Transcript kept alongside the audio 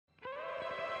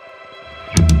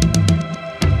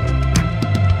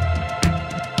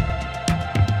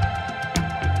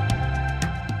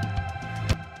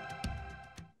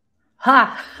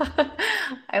Ha!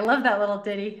 I love that little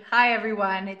ditty. Hi,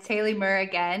 everyone. It's Haley Mirr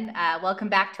again. Welcome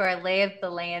back to our Lay of the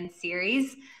Land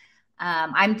series.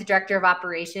 I'm the Director of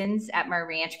Operations at Mirr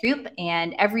Ranch Group,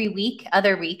 and every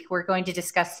other week, we're going to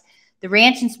discuss the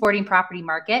ranch and sporting property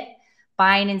market,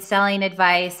 buying and selling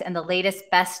advice, and the latest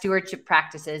best stewardship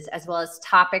practices, as well as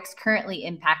topics currently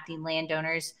impacting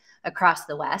landowners across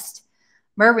the West.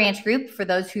 Mirr Ranch Group, for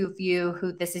those of you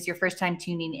who this is your first time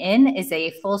tuning in, is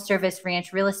a full-service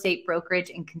ranch real estate brokerage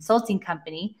and consulting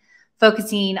company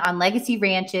focusing on legacy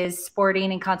ranches,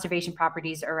 sporting, and conservation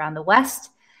properties around the West.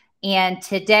 And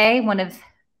today, one of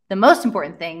the most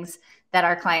important things that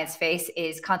our clients face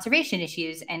is conservation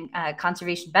issues and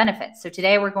conservation benefits. So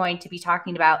today we're going to be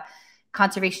talking about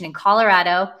conservation in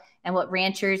Colorado and what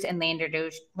ranchers and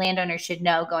landowners should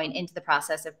know going into the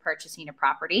process of purchasing a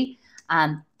property.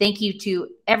 Thank you to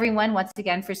everyone once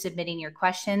again for submitting your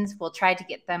questions. We'll try to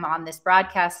get them on this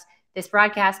broadcast,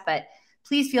 but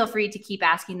please feel free to keep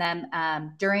asking them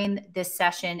during this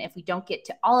session. If we don't get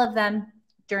to all of them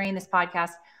during this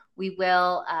podcast, we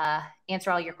will answer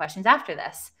all your questions after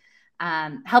this.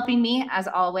 Helping me, as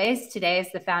always, today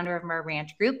is the founder of Mirr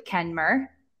Ranch Group, Ken Mirr.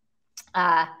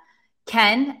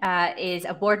 Ken is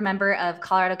a board member of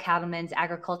Colorado Cattlemen's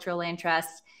Agricultural Land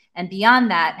Trust, and beyond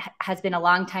that has been a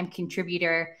longtime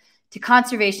contributor to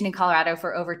conservation in Colorado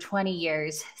for over 20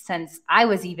 years, since I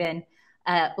was even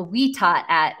we taught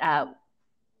at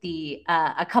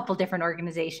a couple different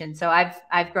organizations. So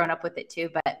I've grown up with it too.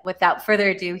 But without further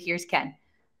ado, here's Ken.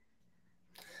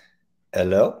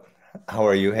 Hello, how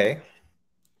are you? Hey.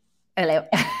 Hello.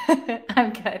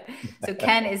 I'm good. So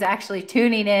Ken is actually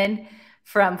tuning in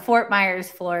from Fort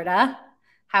Myers, Florida.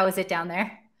 How is it down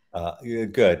there?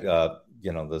 Good.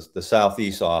 You know, the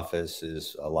Southeast office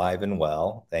is alive and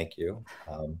well. Thank you.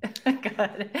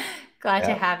 Good. Glad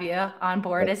to have you on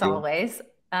board as always.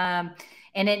 And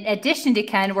in addition to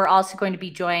Ken, we're also going to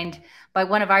be joined by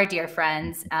one of our dear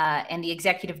friends and the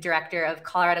executive director of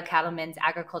Colorado Cattlemen's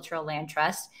Agricultural Land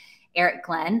Trust, Erik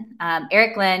Glenn.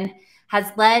 Erik Glenn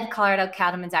has led Colorado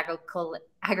Cattlemen's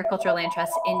Agricultural Land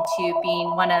Trust into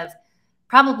being one of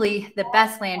probably the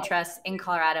best land trusts in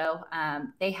Colorado.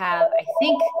 They have, I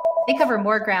think, they cover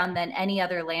more ground than any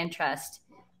other land trust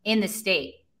in the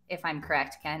state, if I'm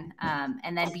correct, Ken.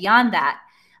 And then beyond that,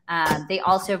 they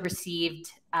also received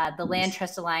the Land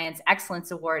Trust Alliance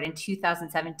Excellence Award in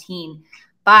 2017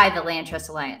 by the Land Trust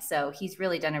Alliance. So he's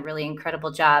really done a really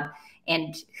incredible job.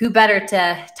 And who better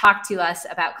to talk to us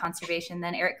about conservation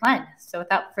than Erik Glenn? So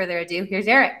without further ado, here's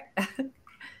Erik.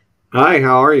 Hi,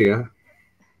 how are you?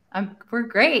 We're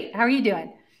great. How are you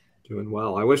doing? Doing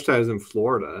well. I wished I was in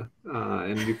Florida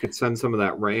and you could send some of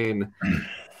that rain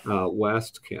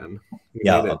west, Ken.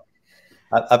 Yeah,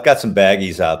 I've got some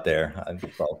baggies out there.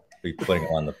 I'll be putting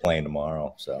them on the plane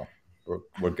tomorrow, so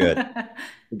we're good.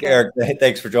 Erik,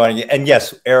 thanks for joining. And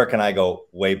yes, Erik and I go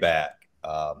way back.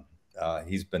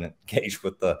 He's been engaged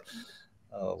with the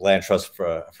Land Trust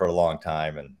for a long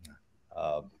time, and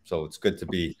so it's good to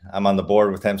be. I'm on the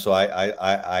board with him, so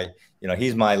I you know,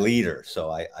 he's my leader, so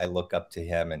I look up to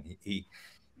him, and he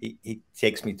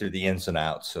takes me through the ins and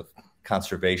outs of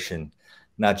conservation,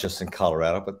 not just in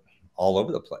Colorado, but all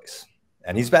over the place.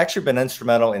 And he's actually been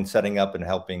instrumental in setting up and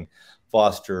helping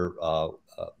foster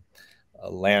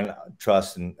land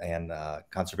trusts and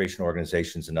conservation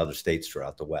organizations in other states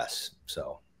throughout the West.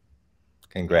 So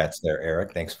congrats there,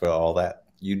 Erik. Thanks for all that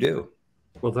you do.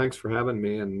 Well, thanks for having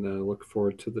me, and look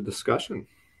forward to the discussion.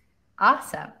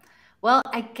 Awesome. Well,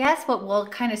 I guess what we'll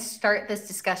kind of start this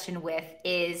discussion with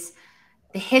is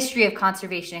the history of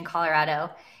conservation in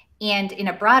Colorado, and in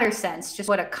a broader sense, just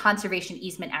what a conservation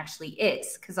easement actually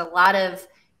is. Because a lot of,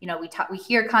 you know, we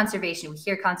hear conservation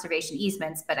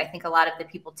easements, but I think a lot of the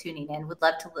people tuning in would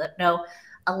love to know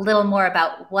a little more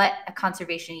about what a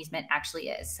conservation easement actually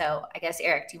is. So I guess,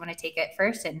 Erik, do you want to take it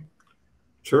first? And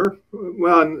Sure.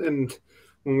 Well, and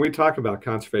when we talk about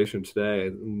conservation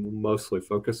today, we'll mostly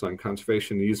focus on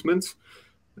conservation easements,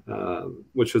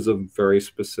 which is a very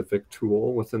specific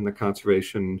tool within the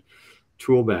conservation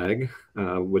tool bag,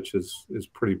 which is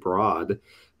pretty broad.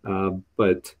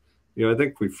 But you know, I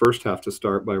think we first have to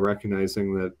start by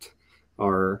recognizing that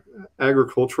our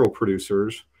agricultural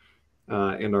producers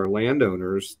and our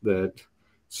landowners that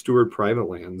steward private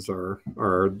lands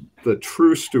are the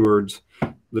true stewards,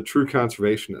 the true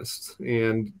conservationists.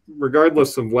 And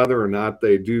regardless of whether or not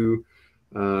they do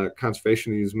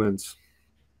conservation easements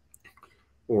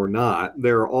or not,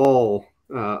 they're all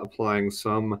applying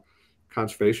some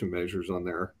conservation measures on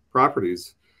their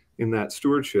properties in that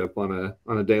stewardship on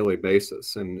a daily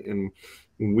basis. And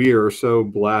we are so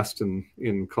blessed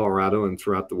in Colorado and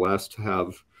throughout the West to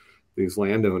have these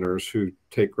landowners who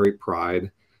take great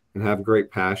pride and have great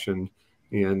passion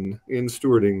in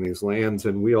stewarding these lands,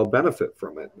 and we all benefit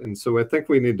from it. And so I think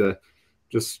we need to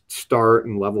just start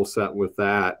and level set with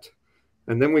that.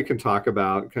 And then we can talk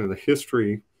about kind of the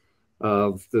history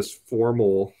of this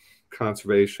formal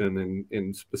conservation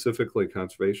and specifically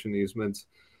conservation easements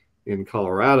in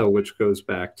Colorado, which goes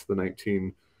back to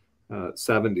the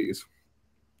 1970s.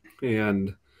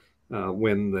 And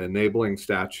when the enabling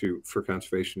statute for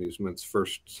conservation easements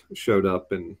first showed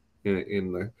up in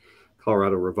the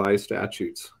Colorado revised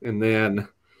statutes. And then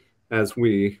as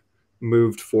we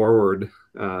moved forward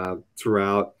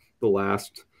throughout the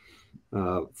last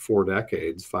 5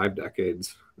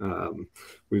 decades,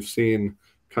 we've seen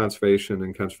conservation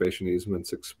and conservation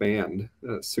easements expand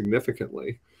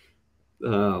significantly.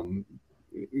 I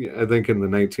think in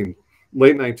the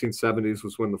late 1970s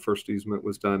was when the first easement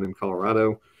was done in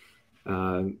Colorado.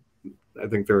 I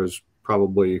think there was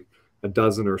probably a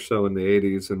dozen or so in the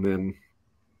 80s, and then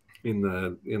in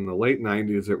the late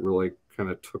 90s, it really kind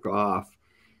of took off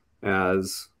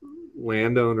as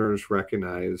landowners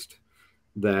recognized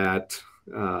that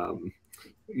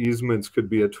easements could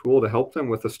be a tool to help them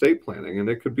with estate planning, and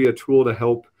it could be a tool to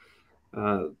help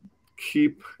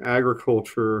keep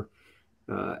agriculture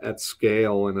at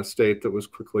scale in a state that was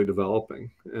quickly developing.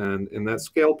 And that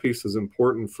scale piece is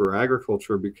important for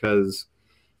agriculture, because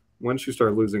once you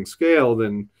start losing scale,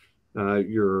 then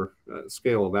your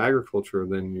scale of agriculture,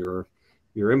 then your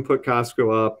input costs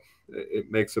go up. It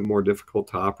makes it more difficult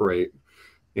to operate.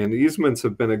 And easements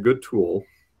have been a good tool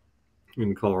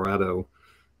in Colorado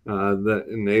that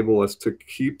enable us to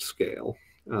keep scale.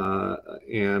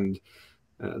 And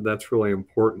that's really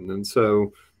important. And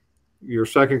so your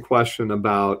second question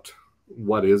about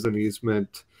what is an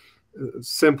easement,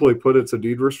 simply put, it's a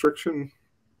deed restriction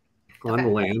on the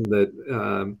land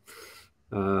that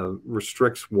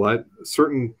restricts what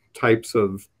certain types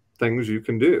of things you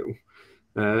can do.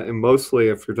 And mostly,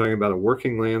 if you're talking about a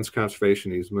working lands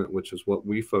conservation easement, which is what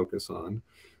we focus on,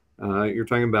 you're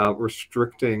talking about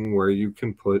restricting where you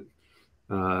can put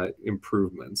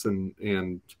improvements,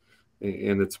 and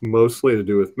it's mostly to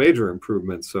do with major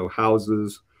improvements, so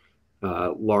houses,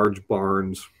 large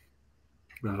barns,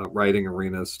 riding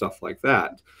arenas, stuff like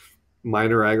that.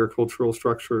 Minor agricultural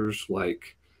structures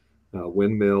like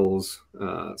windmills,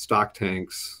 stock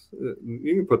tanks,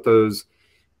 you can put those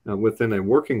within a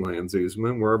working lands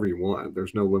easement wherever you want.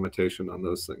 There's no limitation on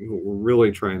those things. What we're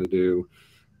really trying to do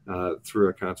through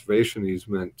a conservation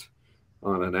easement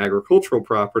on an agricultural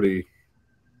property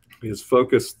is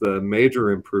focus the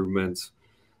major improvements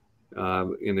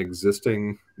in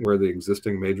existing, where the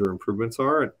existing major improvements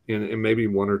are, and maybe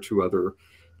one or two other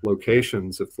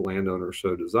locations if the landowner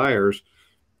so desires,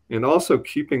 and also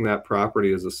keeping that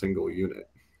property as a single unit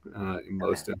in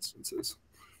most instances.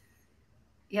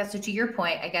 Yeah, so to your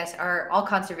point, I guess, are all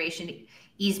conservation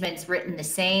easements written the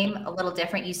same, a little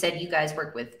different? You said you guys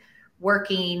work with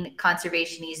working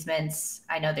conservation easements.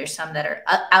 I know there's some that are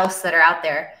out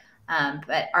there,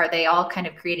 but are they all kind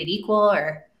of created equal,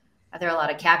 or are there a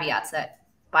lot of caveats that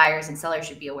buyers and sellers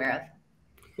should be aware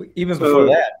of? Even before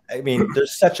that, I mean,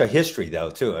 there's such a history though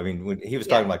too. I mean, when he was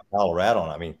talking about Colorado,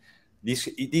 and I mean, these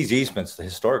easements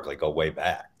historically go way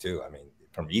back too. I mean,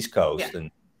 from East Coast and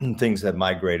things that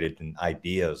migrated, and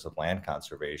ideas of land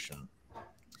conservation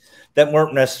that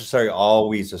weren't necessarily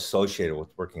always associated with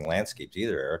working landscapes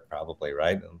either, Eric, probably,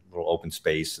 right? A little open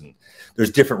space, and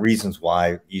there's different reasons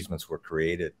why easements were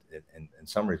created in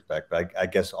some respect. But I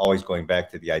guess always going back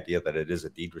to the idea that it is a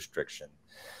deed restriction,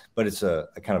 but it's a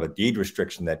kind of a deed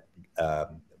restriction that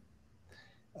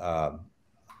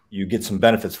you get some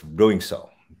benefits from doing so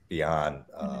beyond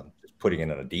just putting it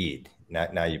in a deed.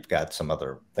 Now you've got some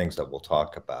other things that we'll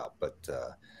talk about, but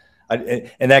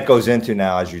and that goes into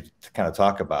now, as you kind of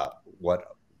talk about,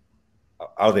 what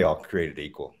are they all created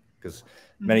equal? Because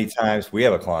many times we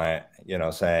have a client, you know,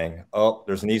 saying, "Oh,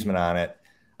 there's an easement on it.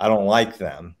 I don't like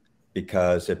them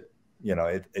because it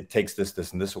takes this,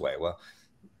 this, and this away." Well,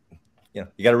 you know,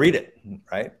 you got to read it,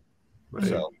 right?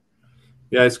 So.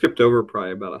 Yeah, I skipped over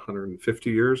probably about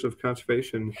 150 years of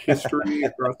conservation history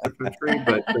across the country,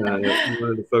 but I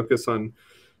wanted to focus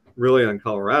really on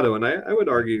Colorado. And I would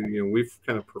argue, you know, we've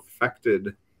kind of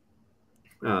perfected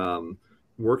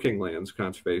working lands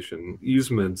conservation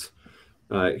easements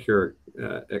here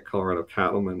at Colorado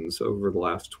Cattlemen's over the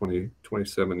last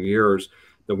 27 years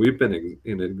that we've been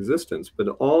in existence. But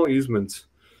all easements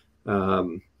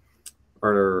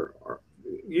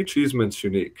each easement's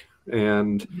unique.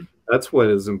 And that's what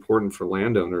is important for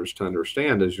landowners to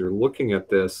understand as you're looking at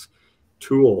this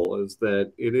tool, is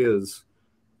that it is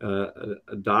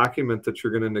a document that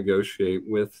you're going to negotiate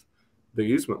with the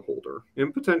easement holder,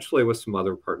 and potentially with some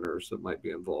other partners that might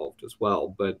be involved as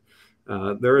well. But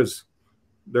there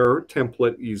are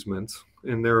template easements,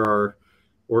 and there are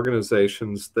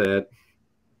organizations that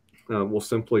will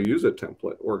simply use a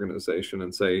template organization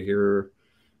and say, here,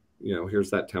 here's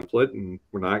that template, and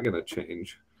we're not going to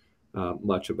change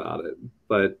much about it.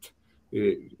 But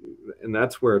and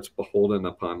that's where it's beholden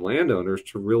upon landowners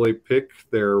to really pick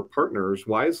their partners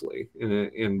wisely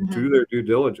and do their due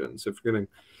diligence. If you're going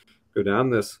to go down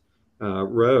this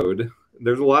road,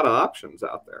 there's a lot of options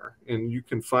out there, and you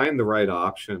can find the right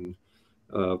option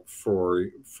for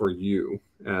you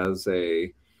as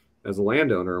a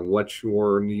landowner, and what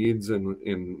your needs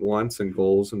and wants and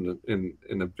goals and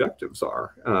objectives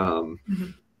are.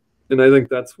 And I think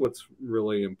that's what's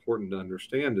really important to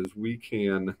understand is we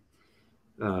can,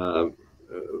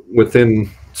 within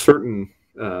certain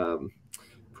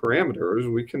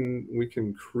parameters, we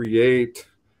can create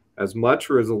as much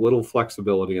or as a little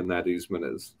flexibility in that easement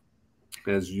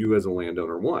as you as a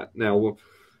landowner want. Now,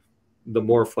 the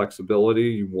more flexibility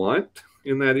you want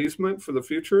in that easement for the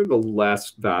future, the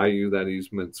less value that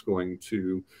easement's going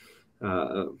to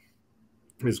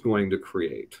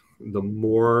create. The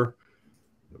more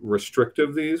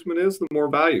restrictive the easement is, the more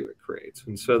value it creates.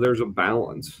 And so there's a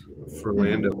balance for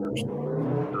landowners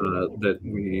that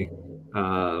we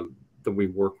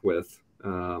work with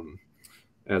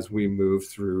as we move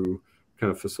through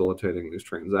kind of facilitating these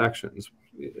transactions.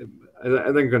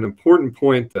 I think an important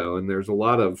point, though, and there's a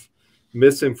lot of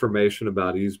misinformation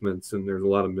about easements, and there's a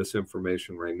lot of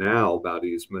misinformation right now about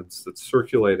easements that's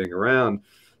circulating around,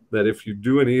 that if you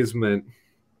do an easement,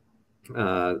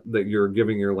 that you're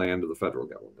giving your land to the federal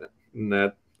government, and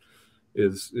that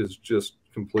is just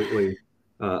completely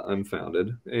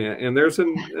unfounded. And there's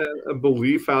a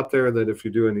belief out there that if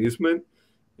you do an easement,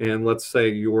 and let's say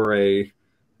you're a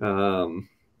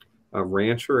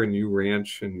rancher and you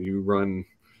ranch and you run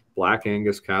Black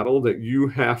Angus cattle, that you'll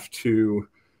have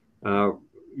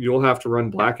to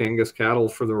run Black Angus cattle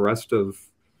for the rest of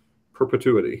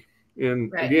perpetuity.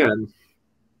 And again,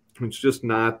 it's just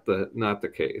not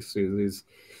the case. These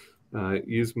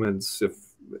easements, if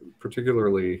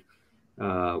particularly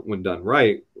when done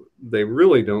right, they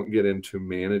really don't get into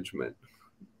management.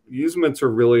 Easements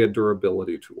are really a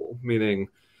durability tool, meaning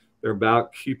they're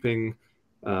about keeping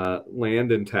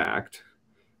land intact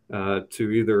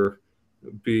to either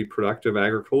be productive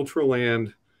agricultural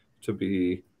land, to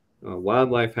be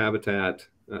wildlife habitat,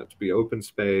 to be open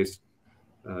space,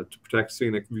 to protect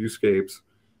scenic viewscapes.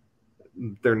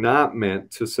 They're not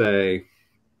meant to say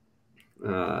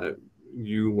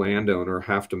you landowner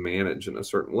have to manage in a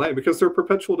certain way, because they're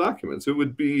perpetual documents. It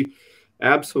would be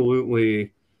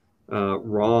absolutely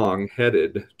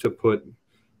wrong-headed to put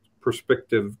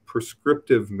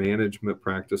prescriptive management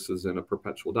practices in a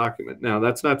perpetual document. Now,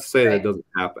 that's not to say that doesn't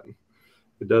happen.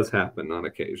 It does happen on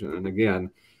occasion. And again,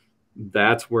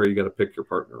 that's where you got to pick your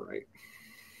partner right.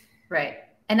 Right.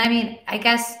 And I mean, I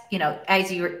guess,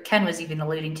 as Ken was even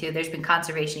alluding to, there's been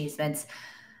conservation easements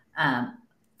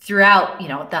throughout, the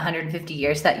 150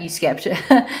 years that you skipped.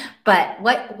 But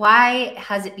why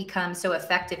has it become so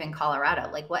effective in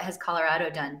Colorado? Like, what has Colorado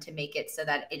done to make it so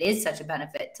that it is such a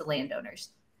benefit to landowners?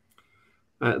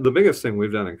 The biggest thing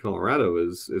we've done in Colorado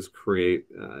is create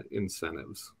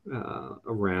incentives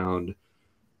around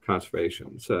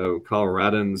conservation. So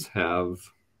Coloradans have,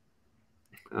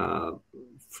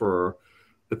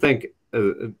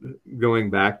 going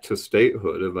back to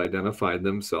statehood, have identified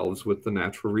themselves with the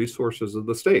natural resources of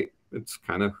the state. It's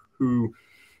kind of who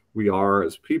we are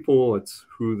as people. It's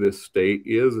who this state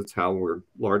is. It's how we're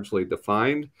largely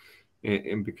defined.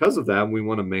 And because of that, we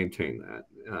want to maintain that.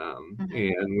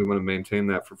 And we want to maintain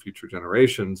that for future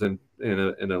generations. And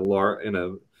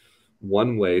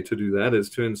one way to do that is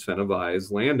to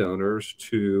incentivize landowners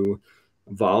to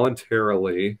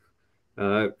voluntarily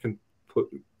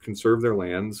conserve their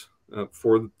lands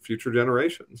for future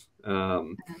generations.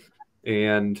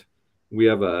 And we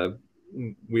have the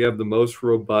most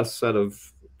robust set of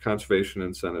conservation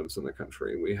incentives in the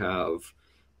country. We have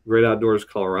Great Outdoors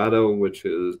Colorado, which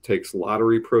takes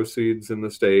lottery proceeds in the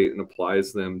state and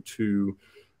applies them to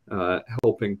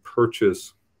helping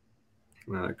purchase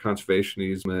conservation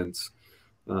easements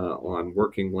on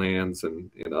working lands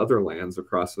and other lands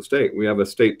across the state. We have a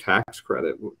state tax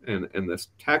credit, and this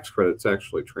tax credit's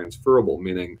actually transferable,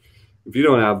 meaning if you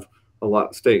don't have a lot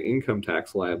of state income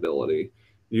tax liability,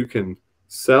 you can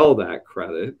sell that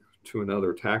credit to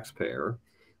another taxpayer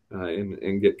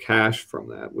and get cash from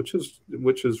that, which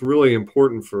is really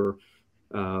important for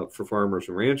farmers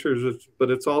and ranchers, but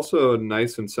it's also a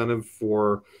nice incentive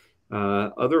for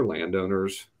other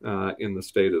landowners in the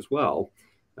state as well.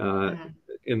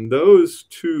 And those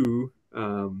two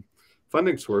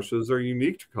funding sources are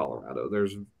unique to Colorado.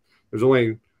 There's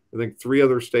only, I think, 3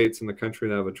 other states in the country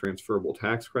that have a transferable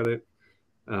tax credit.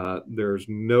 There's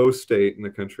no state in the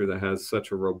country that has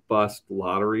such a robust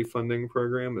lottery funding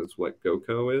program as what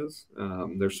GOCO is.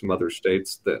 There's some other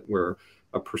states where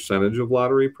a percentage of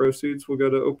lottery proceeds will go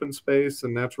to open space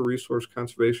and natural resource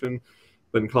conservation.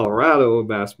 But in Colorado, a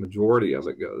vast majority of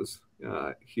it goes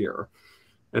here.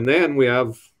 And then we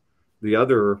have the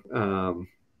other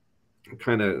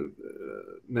kind of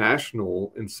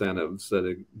national incentives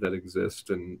that exist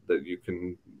and that you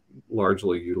can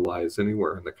largely utilize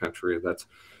anywhere in the country. That's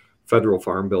federal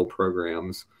farm bill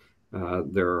programs.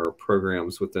 There are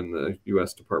programs within the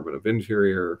U.S. Department of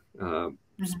Interior,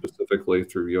 specifically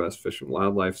through U.S. Fish and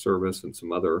Wildlife Service and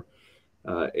some other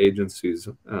agencies,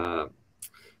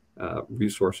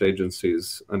 resource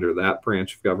agencies under that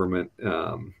branch of government.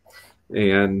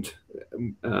 And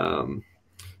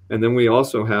then we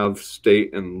also have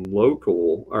state and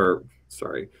local, or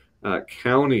sorry,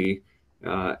 county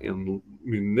and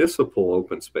municipal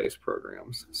open space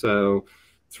programs. So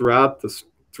throughout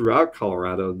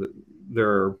Colorado, there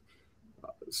are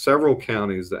several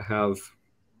counties that have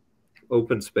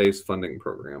open space funding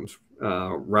programs.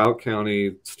 Routt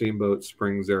County, Steamboat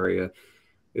Springs area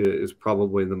is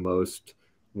probably the most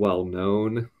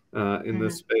well-known in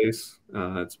this space.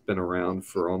 It's been around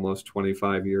for almost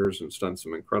 25 years and it's done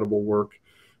some incredible work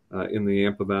in the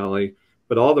Yampa Valley.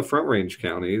 But all the Front Range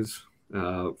counties,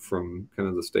 from kind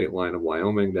of the state line of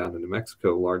Wyoming down to New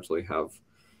Mexico, largely have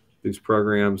these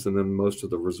programs. And then most of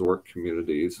the resort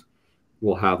communities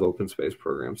will have open space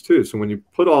programs too. So when you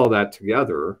put all that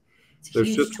together,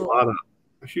 there's just a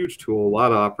huge tool, a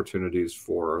lot of opportunities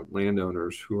for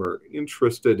landowners who are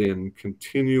interested in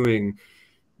continuing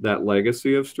that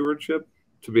legacy of stewardship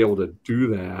to be able to do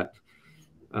that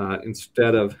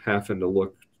instead of having to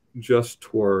look just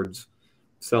towards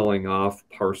selling off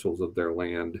parcels of their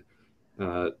land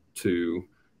to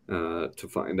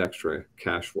find extra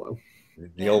cash flow.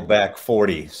 The old back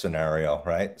 40 scenario,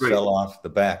 right? Sell off the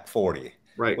back 40,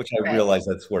 right? Which I realize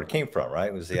that's where it came from, right?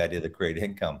 It was the idea of the great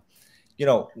income. You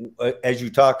know, as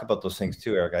you talk about those things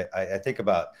too, Eric, I think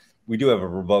about, we do have a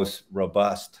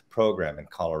robust program in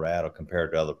Colorado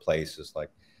compared to other places. Like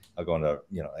I'll go into,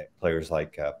 you know, places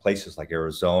like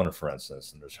Arizona, for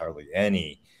instance, and there's hardly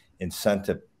any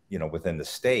incentive, you know, within the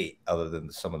state other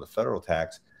than some of the federal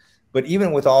tax. But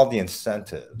even with all the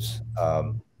incentives,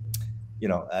 you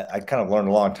know, I kind of learned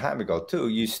a long time ago too,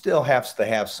 you still have to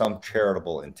have some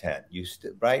charitable intent.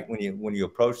 Right? When you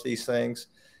approach these things,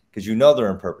 because you know they're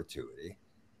in perpetuity.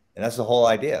 And that's the whole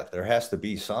idea. There has to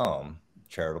be some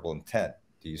charitable intent.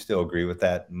 Do you still agree with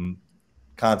that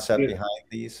concept behind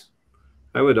these?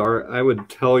 I would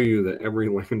tell you that every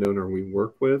landowner we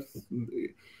work with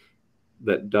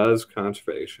that does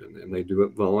conservation, and they do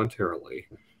it voluntarily,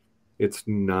 it's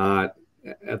not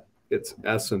at its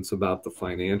essence about the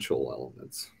financial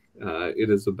elements. It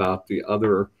is about the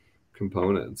other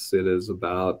components. It is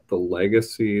about the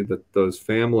legacy that those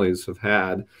families have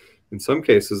had, in some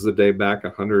cases that date back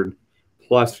 100+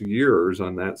 years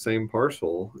on that same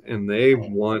parcel, and they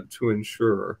want to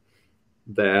ensure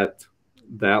that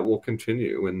that will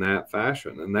continue in that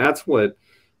fashion. And that's what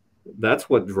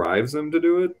drives them to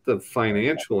do it. The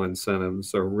financial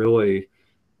incentives are really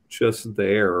just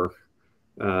there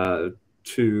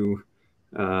to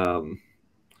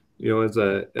you know,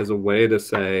 as a way to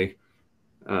say,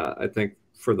 I think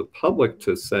for the public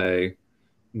to say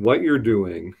what you're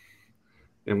doing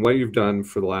and what you've done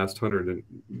for the last 100+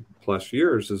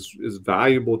 years is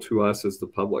valuable to us as the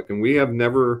public. And we have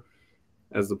never,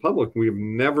 as the public, we have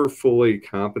never fully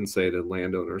compensated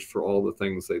landowners for all the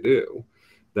things they do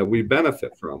that we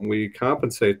benefit from. We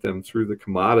compensate them through the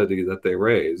commodity that they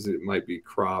raise. It might be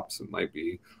crops, it might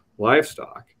be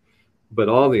livestock, but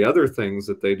all the other things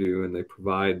that they do and they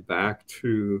provide back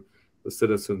to the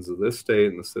citizens of this state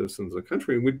and the citizens of the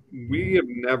country, we have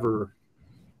never,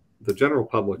 the general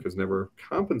public has never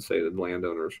compensated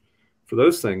landowners for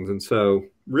those things. And so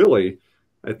really,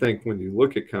 I think when you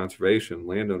look at conservation,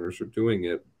 landowners are doing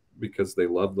it because they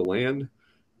love the land,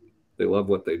 they love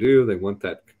what they do, they want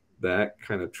that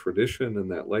kind of tradition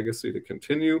and that legacy to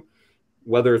continue,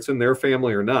 whether it's in their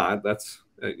family or not. That's,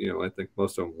 you know, I think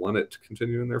most of them want it to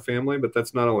continue in their family, but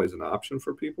that's not always an option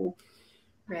for people.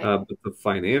 Right. But the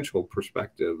financial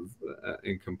perspective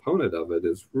and component of it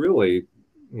is really,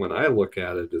 when I look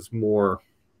at it, is more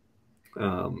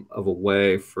of a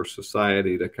way for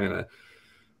society to kind of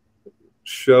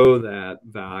show that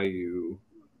value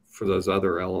for those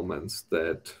other elements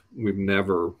that we've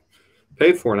never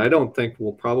paid for. And I don't think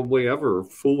we'll probably ever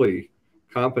fully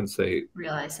compensate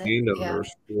Yeah. landowners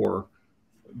for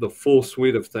the full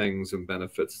suite of things and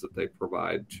benefits that they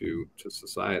provide to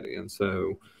society. And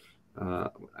so,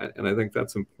 and I think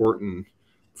that's important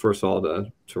for us all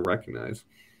to recognize.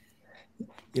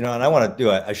 You know, and I want to do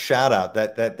a shout out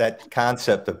that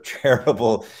concept of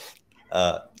charitable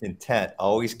intent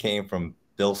always came from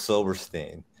Bill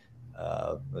Silverstein,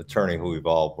 attorney who we've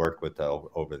all worked with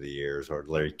over the years, or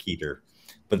Larry Keeter.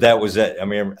 But that was it. I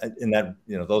mean, in that,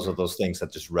 you know, those are those things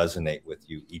that just resonate with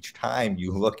you each time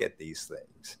you look at these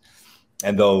things.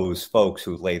 And those folks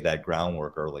who laid that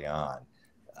groundwork early on,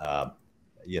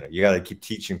 you know, you got to keep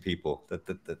teaching people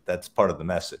that's part of the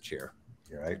message here,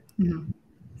 right? Mm-hmm.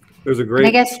 There's a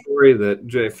great story that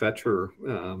Jay Fetcher,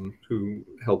 who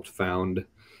helped found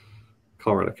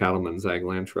Colorado Cattlemen's Ag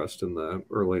Land Trust in the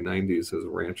early 90s as a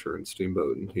rancher and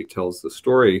steamboat, and he tells the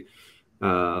story.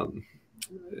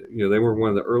 You know, they were one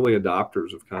of the early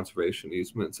adopters of conservation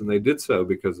easements, and they did so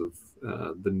because of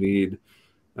the need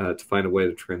to find a way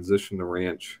to transition the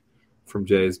ranch from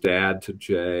Jay's dad to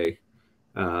Jay.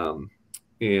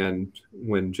 And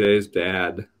when Jay's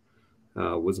dad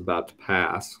was about to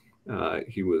pass,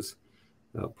 he was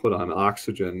put on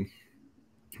oxygen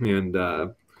and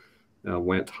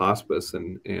went to hospice,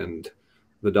 and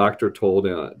the doctor told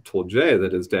Jay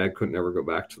that his dad couldn't ever go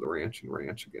back to the ranch and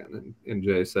ranch again. And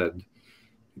Jay said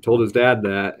he told his dad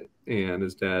that, and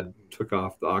his dad took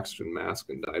off the oxygen mask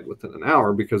and died within an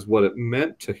hour, because what it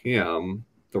meant to him,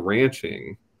 the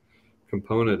ranching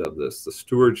component of this, the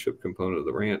stewardship component of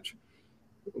the ranch,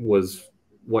 was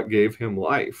what gave him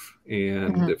life.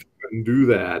 And if he couldn't do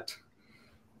that,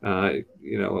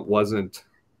 you know, it wasn't,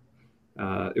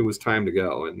 it was time to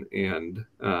go. And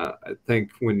I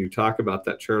think when you talk about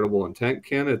that charitable intent,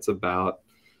 Ken, it's about,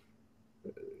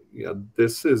 you know,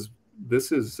 this is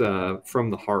from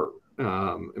the heart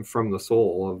and from the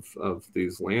soul of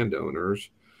these landowners,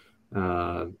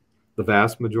 the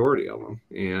vast majority of them.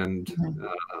 And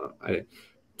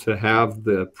to have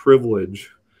the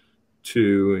privilege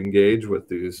to engage with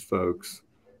these folks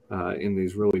in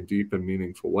these really deep and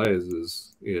meaningful ways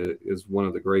is one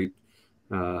of the great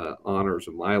honors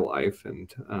of my life,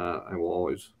 and I will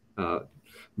always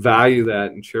value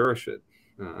that and cherish it.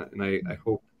 And I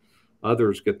hope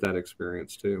others get that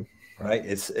experience too. Right.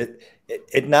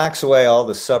 It knocks away all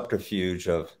the subterfuge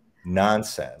of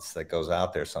nonsense that goes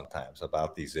out there sometimes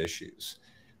about these issues.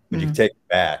 When you take it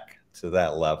back to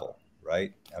that level,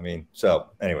 right? I mean, so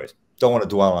anyways, don't want to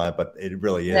dwell on it, but it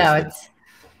really is. No,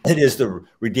 it is the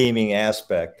redeeming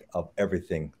aspect of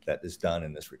everything that is done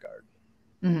in this regard.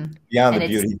 Beyond the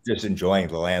beauty, just enjoying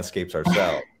the landscapes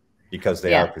ourselves because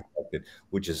they are protected,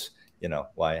 which is, you know,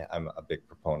 why I'm a big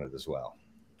proponent as well.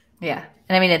 Yeah.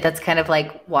 And I mean, that's kind of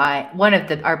like why one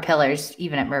of our pillars,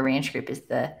 even at Mirr Ranch Group, is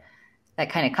that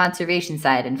kind of conservation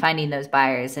side and finding those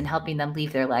buyers and helping them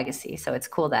leave their legacy. So it's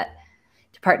cool to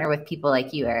partner with people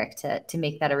like you, Erik, to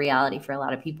make that a reality for a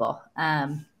lot of people.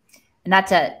 And not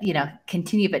to, you know,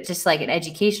 continue, but just like an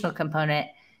educational component,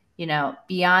 you know,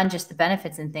 beyond just the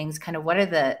benefits and things, kind of what are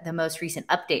the most recent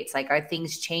updates? Like, are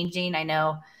things changing? I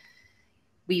know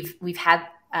we've had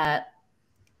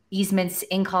easements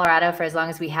in Colorado for as long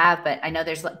as we have, but I know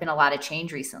there's been a lot of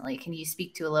change recently. Can you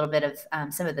speak to a little bit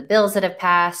of some of the bills that have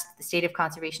passed, the state of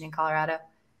conservation in Colorado?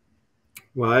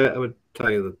 Well, I would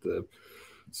tell you that the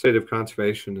state of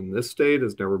conservation in this state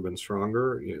has never been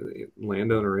stronger. You know,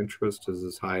 landowner interest is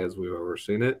as high as we've ever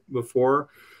seen it before.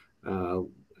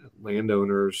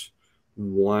 Landowners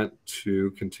want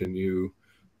to continue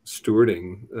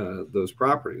stewarding those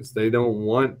properties. They don't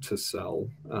want to sell.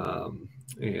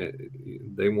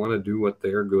 They want to do what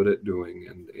they're good at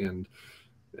doing. And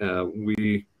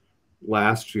we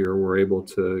last year were able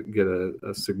to get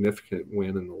a significant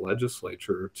win in the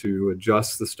legislature to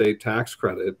adjust the state tax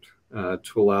credit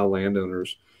to allow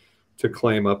landowners to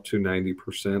claim up to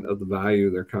 90% of the value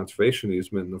of their conservation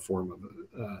easement in the form of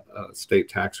a state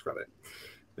tax credit.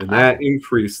 And that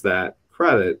increased that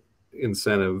credit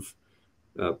incentive.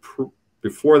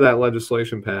 Before that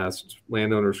legislation passed,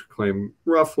 landowners could claim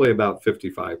roughly about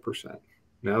 55%.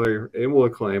 Now they're able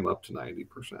to claim up to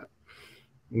 90%.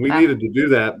 We needed to do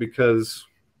that because,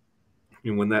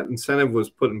 you know, when that incentive was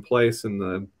put in place in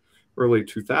the early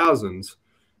 2000s,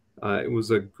 it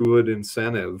was a good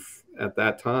incentive at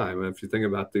that time. And if you think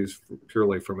about these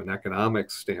purely from an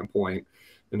economics standpoint,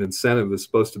 an incentive is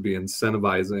supposed to be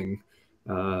incentivizing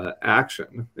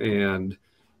action. And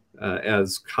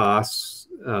as costs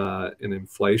and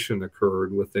inflation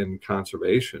occurred within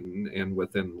conservation and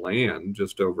within land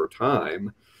just over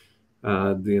time,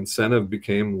 the incentive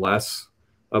became less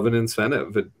of an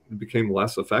incentive. It became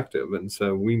less effective. And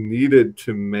so we needed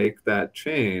to make that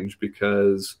change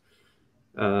because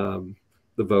the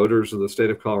voters of the state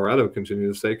of Colorado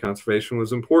continue to say conservation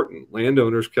was important.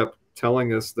 Landowners kept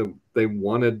telling us that they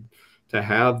wanted to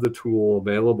have the tool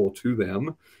available to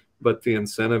them, but the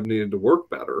incentive needed to work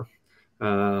better.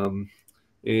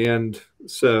 And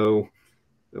so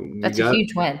that's a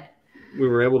huge win. We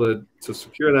were able to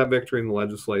secure that victory in the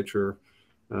legislature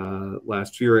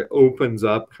last year. It opens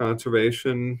up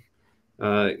conservation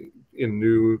in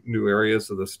new areas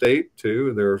of the state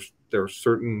too. There are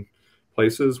certain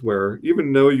places where,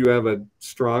 even though you have a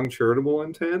strong charitable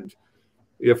intent,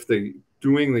 if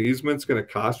doing the easement's going to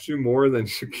cost you more than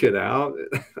you get out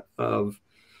of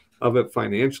it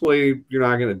financially, you're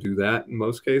not going to do that in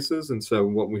most cases. And so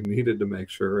what we needed to make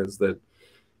sure is that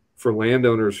for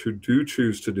landowners who do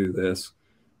choose to do this,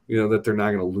 that they're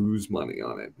not going to lose money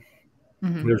on it.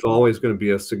 Mm-hmm. There's always going to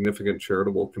be a significant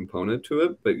charitable component to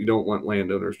it, but you don't want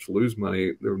landowners to lose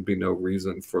money. There would be no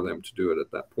reason for them to do it at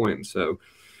that point. And so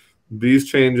these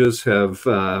changes have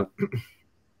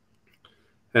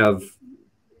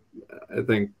I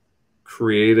think,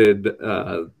 created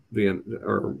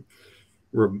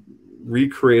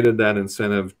recreated that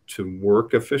incentive to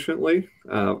work efficiently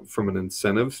from an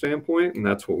incentive standpoint, and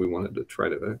that's what we wanted to try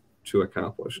to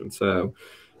accomplish. And so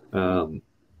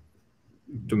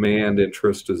demand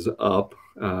interest is up.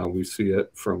 We see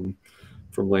it from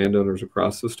landowners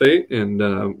across the state, and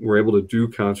we're able to do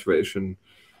conservation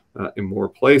in more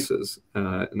places.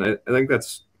 And I think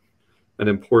that's an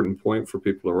important point for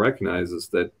people to recognize, is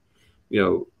that,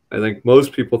 I think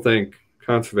most people think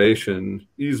conservation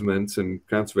easements and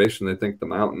conservation, they think the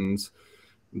mountains,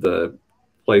 the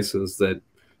places that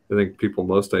I think people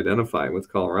most identify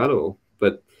with Colorado.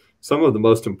 But some of the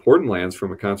most important lands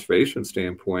from a conservation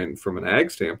standpoint, from an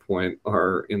ag standpoint,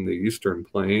 are in the eastern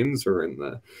plains or in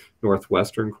the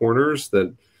northwestern corners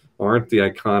that aren't the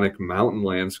iconic mountain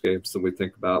landscapes that we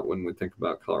think about when we think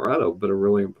about Colorado, but are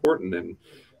really important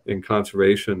in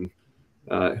conservation.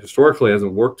 Historically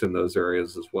hasn't worked in those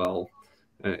areas as well.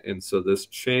 And so this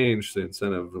change, the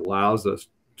incentive, allows us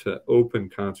to open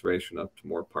conservation up to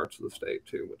more parts of the state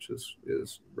too, which is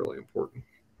really important.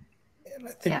 And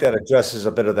I think that addresses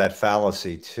a bit of that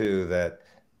fallacy too, that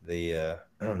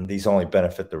these only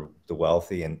benefit the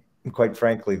wealthy, and quite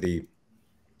frankly, the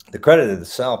credit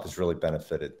itself has really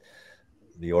benefited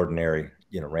the ordinary,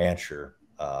 rancher,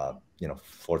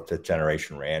 fourth, fifth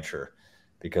generation rancher,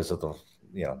 because of the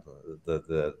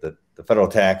federal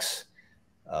tax,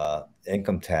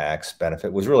 income tax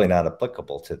benefit was really not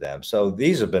applicable to them. So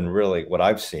these have been really, what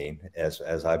I've seen as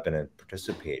I've been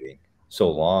participating so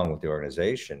long with the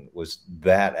organization, was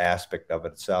that aspect of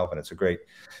it itself. And it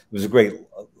was a great,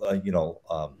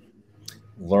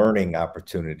 learning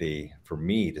opportunity for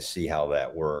me to see how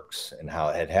that works and how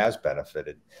it has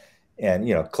benefited. And,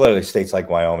 clearly states like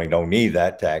Wyoming don't need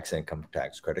that income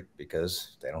tax credit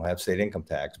because they don't have state income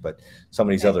tax, but some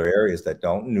of these other areas that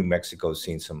don't. New Mexico's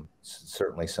seen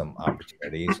certainly some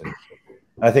opportunities. And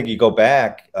I think you go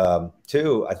back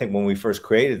to, I think when we first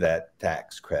created that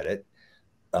tax credit,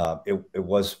 it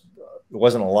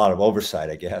wasn't a lot of oversight,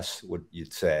 I guess,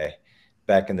 you'd say,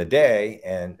 back in the day.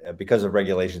 And because of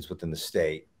regulations within the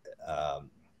state,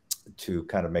 to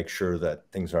kind of make sure that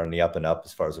things are on the up and up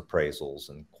as far as appraisals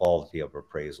and quality of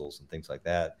appraisals and things like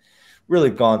that, really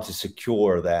gone to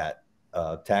secure that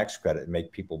tax credit and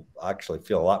make people actually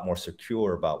feel a lot more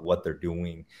secure about what they're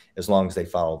doing, as long as they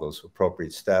follow those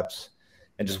appropriate steps.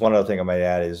 And just one other thing I might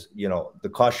add is,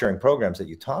 the cost sharing programs that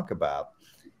you talk about,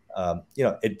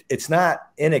 it's not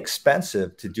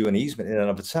inexpensive to do an easement in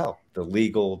and of itself. The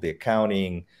legal, the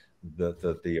accounting, the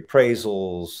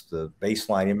appraisals, the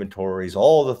baseline inventories,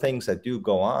 all the things that do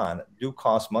go on do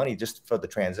cost money just for the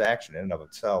transaction in and of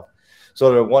itself. So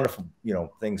there are wonderful,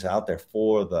 things out there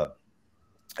for the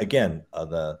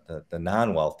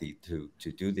non-wealthy to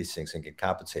do these things and get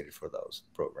compensated for those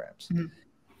programs. Mm-hmm.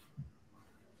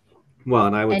 Well,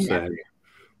 and I would say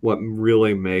what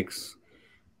really makes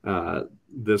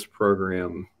this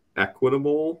program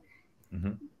equitable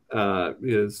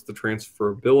is the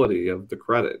transferability of the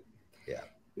credit. Yeah.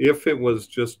 If it was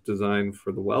just designed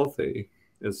for the wealthy,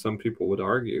 as some people would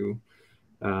argue,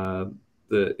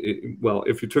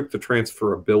 if you took the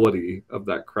transferability of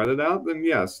that credit out, then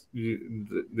yes,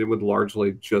 it would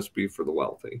largely just be for the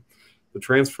wealthy. The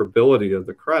transferability of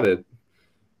the credit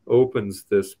opens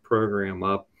this program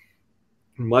up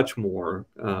much more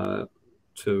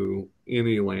to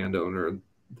any landowner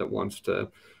that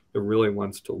really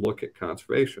wants to look at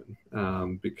conservation,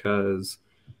 because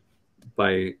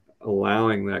by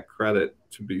allowing that credit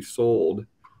to be sold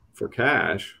for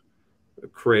cash,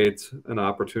 creates an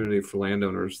opportunity for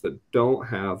landowners that don't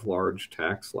have large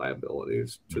tax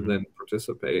liabilities to then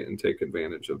participate and take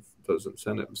advantage of those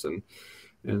incentives.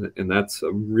 And that's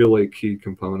a really key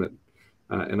component.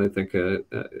 And I think, you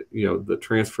know, the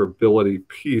transferability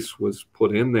piece was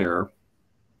put in there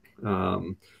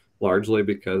largely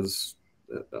because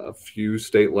a few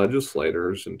state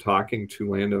legislators and talking to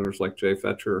landowners like Jay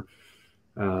Fetcher,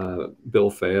 Bill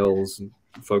Fales, and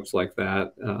folks like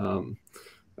that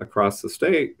across the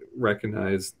state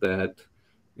recognized that,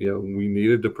 you know, we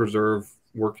needed to preserve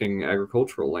working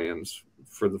agricultural lands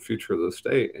for the future of the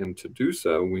state, and to do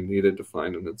so, we needed to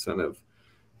find an incentive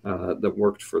that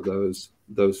worked for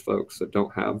those folks that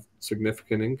don't have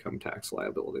significant income tax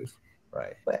liabilities.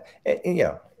 Right, but you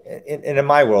know, and in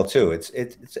my world too,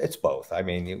 it's both. I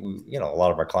mean, you know, a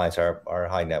lot of our clients are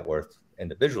high net worth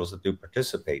individuals that do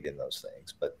participate in those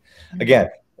things, but again,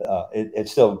 it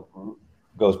still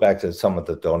goes back to some of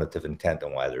the donative intent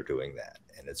and why they're doing that,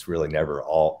 and it's really never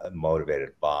all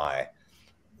motivated by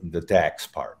the tax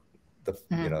part.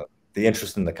 You know, the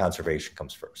interest in the conservation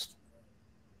comes first.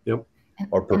 Yep.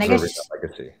 Or preserving the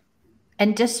legacy.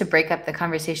 And just to break up the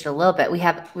conversation a little bit,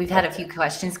 we've had a few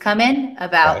questions come in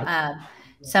about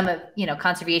some of, you know,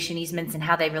 conservation easements and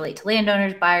how they relate to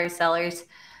landowners, buyers, sellers.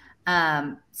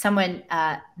 Someone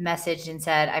messaged and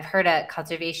said, "I've heard a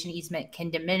conservation easement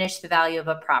can diminish the value of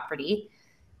a property.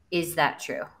 Is that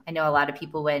true?" I know a lot of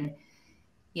people, when,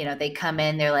 you know, they come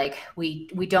in, they're like, we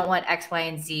don't want X, Y,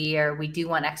 and Z, or we do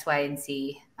want X, Y, and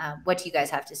Z. What do you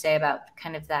guys have to say about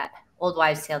kind of that old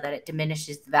wives' tale that it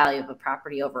diminishes the value of a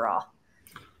property overall?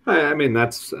 I mean,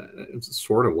 it's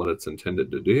sort of what it's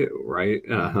intended to do, right?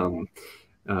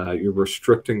 You're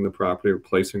restricting the property or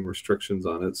placing restrictions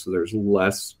on it, so there's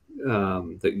less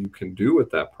that you can do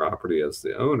with that property as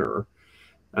the owner.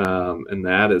 And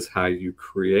that is how you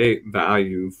create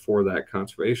value for that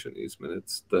conservation easement.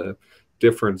 It's the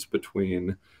difference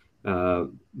between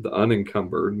the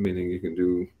unencumbered, meaning you can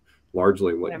do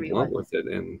largely what you want with it,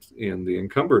 and the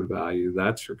encumbered value,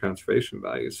 that's your conservation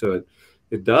value. So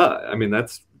it does. I mean,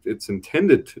 it's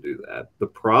intended to do that. The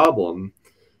problem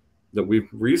that we've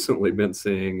recently been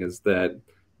seeing is that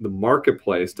the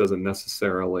marketplace doesn't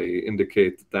necessarily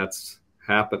indicate that that's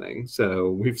happening.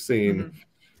 So we've seen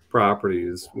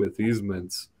properties with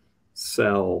easements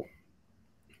sell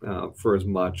for as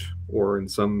much, or in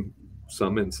some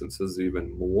instances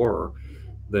even more,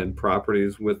 than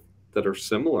properties that are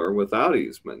similar without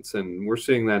easements. And we're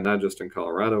seeing that not just in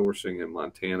Colorado, we're seeing it in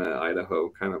Montana, Idaho,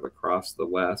 kind of across the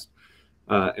West.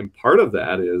 And part of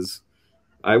that is,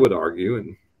 I would argue,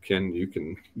 and Ken,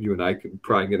 you and I could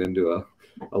probably get into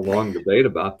a long debate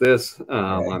about this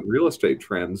on real estate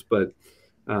trends, but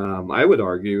I would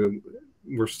argue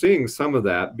we're seeing some of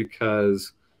that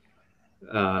because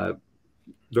the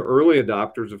early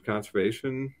adopters of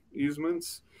conservation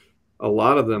easements, a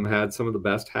lot of them had some of the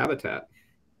best habitat.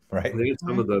 Right. They had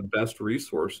some of the best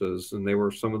resources, and they were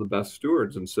some of the best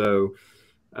stewards. And so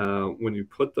when you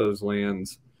put those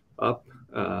lands up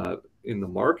in the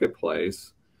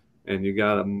marketplace, and you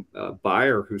got a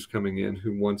buyer who's coming in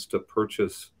who wants to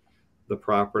purchase the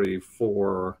property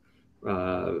for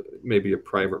maybe a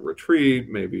private retreat,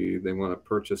 maybe they want to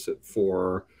purchase it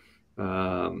for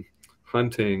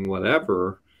hunting,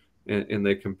 whatever, and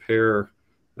they compare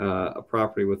a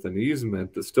property with an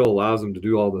easement that still allows them to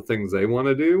do all the things they want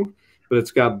to do, but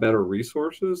it's got better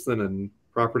resources than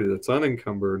a property that's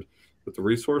unencumbered, but the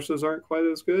resources aren't quite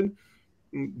as good.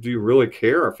 Do you really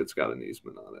care if it's got an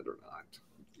easement on it or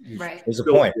not? Right. There's a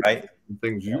point, right?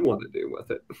 Things you want to do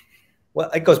with it. Well,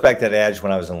 it goes back to that adage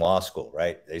when I was in law school,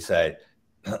 right? They say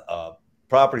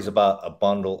property's about a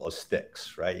bundle of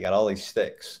sticks, right? You got all these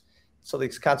sticks. So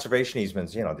these conservation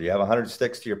easements, you know, do you have 100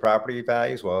 sticks to your property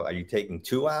values? Well, are you taking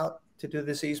 2 out to do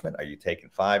this easement? Are you taking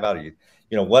 5 out? Are you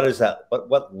know, what is that?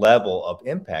 What level of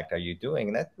impact are you doing?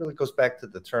 And that really goes back to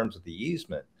the terms of the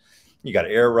easement. You got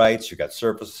air rights, you got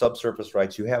subsurface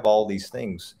rights, you have all these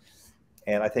things.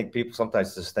 And I think people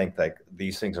sometimes just think like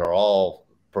these things are all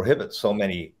prohibit so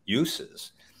many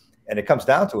uses. And it comes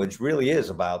down to, it really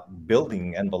is about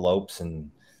building envelopes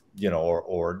and, you know,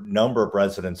 or number of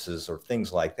residences or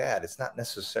things like that. It's not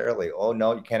necessarily, oh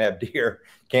no, you can't have deer,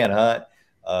 can't hunt,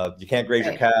 you can't graze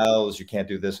your cows, you can't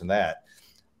do this and that.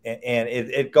 And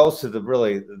it goes to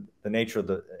the nature of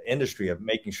the industry of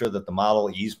making sure that the model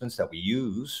easements that we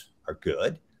use are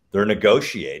good. They're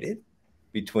negotiated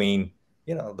between,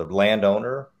 you know, the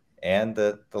landowner and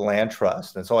the land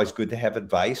trust. And it's always good to have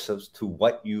advice as to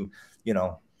what you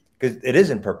know, because it is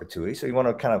in perpetuity. So you want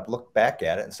to kind of look back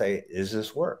at it and say, is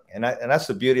this work? And that's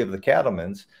the beauty of the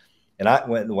Cattlemen's. And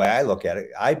the way I look at it,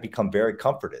 I become very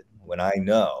comforted when I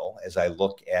know, as I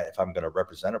look at, if I'm going to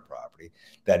represent a property,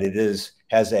 that it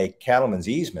has a cattleman's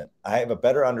easement, I have a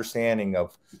better understanding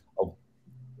of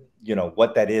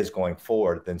what that is going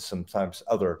forward than sometimes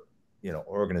other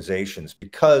organizations,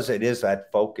 because it is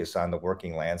that focus on the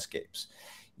working landscapes,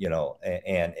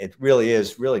 and it really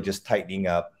is just tightening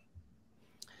up.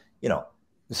 In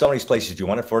some of these places, you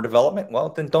want it for development, well,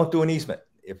 then don't do an easement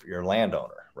if you're a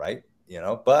landowner, right?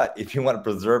 But if you want to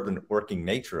preserve the working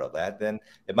nature of that, then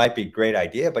it might be a great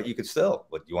idea, but you could still,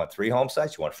 you want 3 home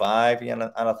sites, you want 5 on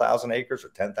 1,000 acres or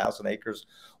 10,000 acres.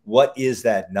 What is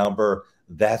that number?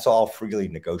 That's all freely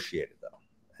negotiated, though.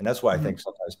 And that's why I think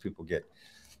sometimes people get,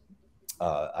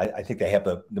 I think they have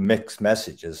the mixed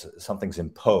message is something's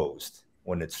imposed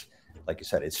when it's, like you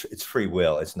said, it's free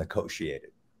will, it's negotiated.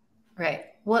 Right.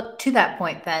 Well, to that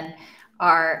point then,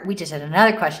 we just had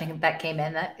another question that came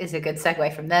in that is a good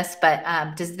segue from this, but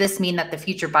does this mean that the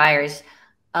future buyers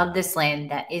of this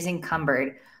land that is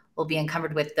encumbered will be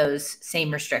encumbered with those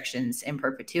same restrictions in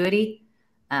perpetuity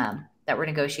that were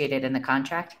negotiated in the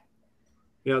contract?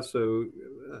 Yeah, so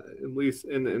at least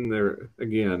in there,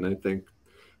 again, I think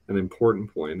an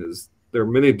important point is there are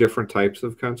many different types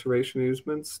of conservation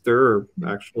easements. There are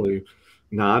actually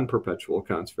non-perpetual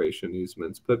conservation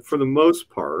easements, but for the most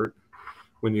part,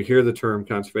 when you hear the term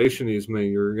conservation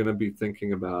easement, you're going to be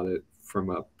thinking about it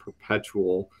from a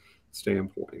perpetual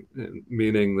standpoint, and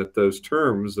meaning that those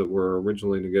terms that were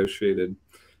originally negotiated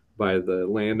by the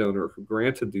landowner who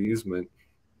granted the easement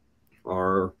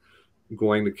are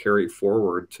going to carry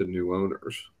forward to new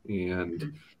owners.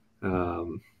 And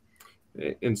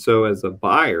so as a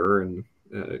buyer, and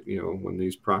when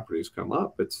these properties come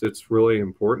up, it's really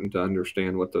important to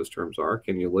understand what those terms are.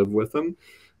 Can you live with them?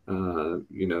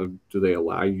 Do they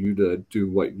allow you to do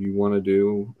what you want to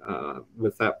do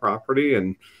with that property?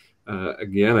 And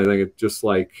again, I think it's just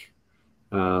like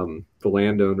the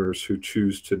landowners who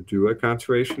choose to do a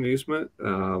conservation easement,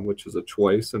 which is a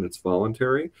choice and it's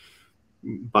voluntary.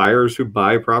 Buyers who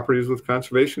buy properties with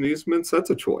conservation easements,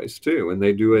 that's a choice too, and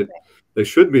they do it. They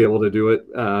should be able to do it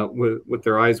with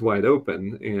their eyes wide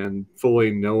open and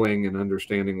fully knowing and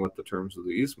understanding what the terms of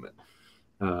the easement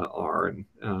are. And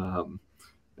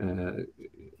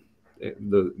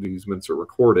the easements are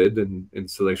recorded, and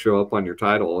so they show up on your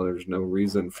title. And there's no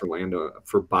reason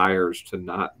for buyers to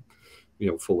not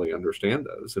fully understand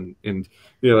those. And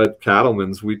at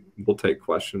Cattlemen's, we will take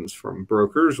questions from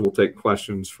brokers. We'll take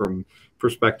questions from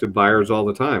prospective buyers all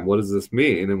the time. What does this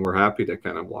mean? And we're happy to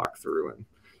kind of walk through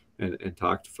and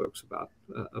talk to folks about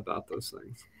those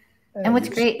things. And what's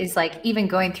great is, like, even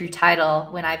going through title,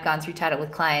 when I've gone through title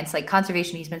with clients, like,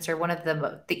 conservation easements are one of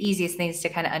the easiest things to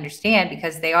kind of understand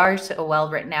because they are so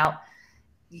well written out.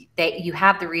 You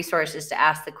have the resources to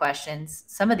ask the questions.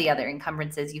 Some of the other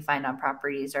encumbrances you find on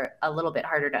properties are a little bit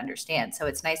harder to understand. So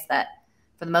it's nice that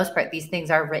for the most part, these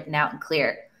things are written out and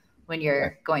clear when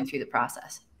you're going through the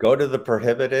process. Go to the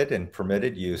prohibited and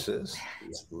permitted uses.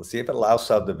 Let's see if it allows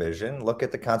subdivision. Look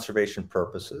at the conservation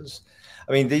purposes.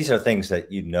 I mean, these are things that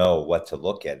what to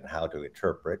look at and how to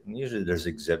interpret. And usually there's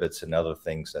exhibits and other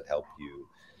things that help you.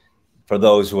 For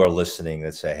those who are listening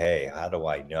that say, hey, how do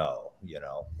I know?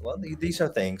 Well, these are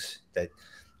things that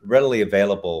are readily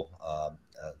available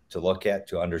to look at,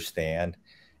 to understand,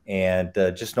 and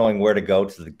just knowing where to go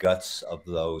to the guts of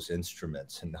those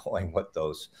instruments and knowing what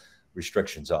those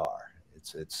restrictions are.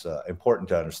 It's important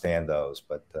to understand those.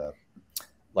 But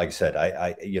like I said,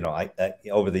 I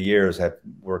over the years have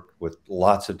worked with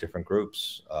lots of different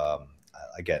groups.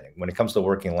 Again, when it comes to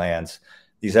working lands,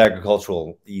 these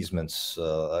agricultural easements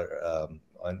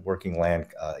and working land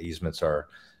easements are,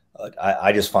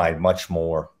 I just find much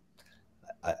more,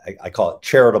 I call it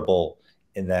charitable,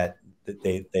 in that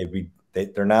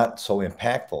they're not so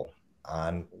impactful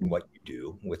on what you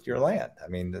do with your land. I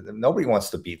mean, nobody wants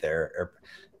to be there.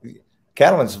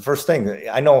 Cattlemen's the first thing.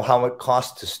 I know how it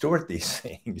costs to steward these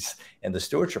things and the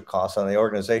stewardship costs on the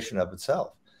organization of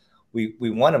itself. We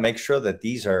want to make sure that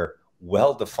these are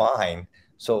well defined,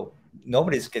 so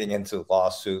nobody's getting into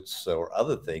lawsuits or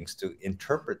other things to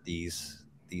interpret these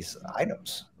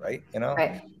items, right?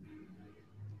 Right.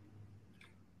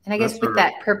 And I guess with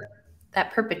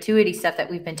that perpetuity stuff that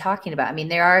we've been talking about, I mean,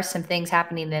 there are some things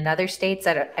happening in other states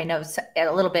that I know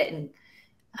a little bit in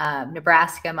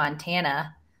Nebraska,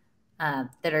 Montana,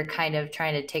 that are kind of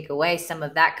trying to take away some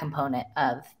of that component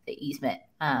of the easement.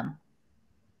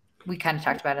 We kind of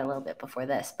talked about it a little bit before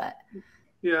this, but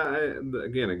yeah,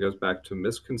 again, it goes back to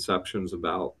misconceptions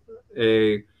about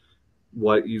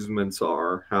what easements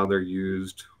are, how they're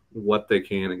used, what they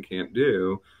can and can't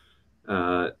do.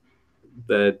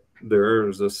 That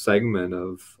there's a segment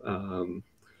of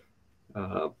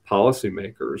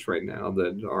policymakers right now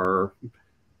that are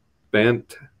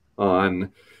bent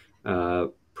on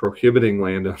prohibiting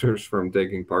landowners from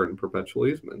taking part in perpetual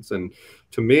easements. And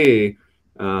to me,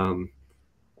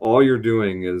 all you're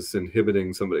doing is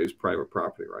inhibiting somebody's private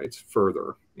property rights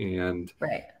further. And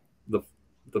right. The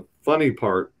funny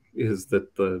part is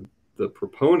that the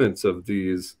proponents of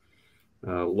these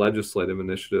legislative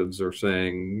initiatives are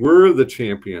saying we're the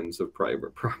champions of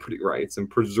private property rights and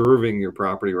preserving your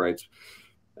property rights,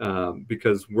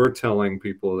 because we're telling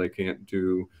people they can't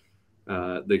do,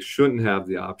 they shouldn't have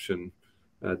the option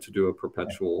to do a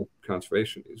perpetual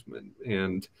conservation easement.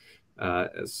 And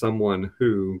as someone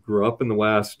who grew up in the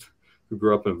West, who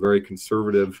grew up in a very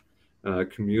conservative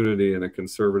community and a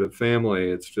conservative family,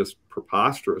 it's just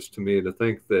preposterous to me to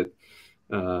think that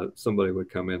somebody would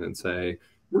come in and say,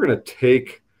 we're going to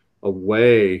take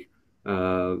away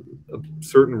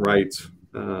certain rights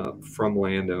from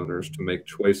landowners to make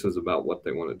choices about what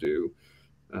they want to do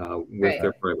with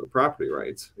their private property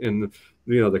rights. And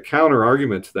the counter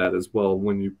argument to that is, well,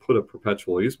 when you put a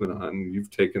perpetual easement on, you've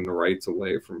taken the rights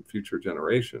away from future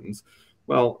generations.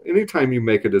 Well, anytime you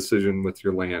make a decision with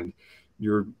your land,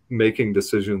 you're making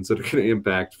decisions that are going to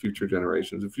impact future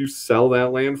generations. If you sell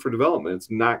that land for development,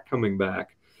 it's not coming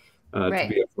back to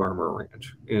be a farm or a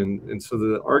ranch. And so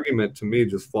the argument to me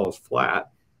just falls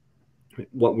flat.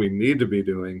 What we need to be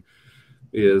doing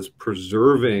is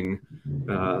preserving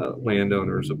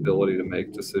landowners' ability to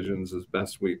make decisions as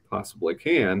best we possibly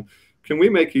can. Can we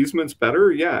make easements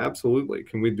better? Yeah, absolutely.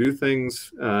 Can we do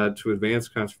things to advance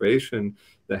conservation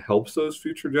that helps those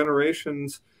future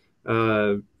generations?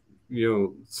 Similar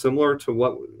to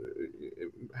what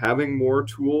having more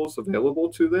tools available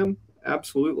to them?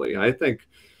 Absolutely. I think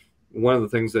one of the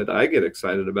things that I get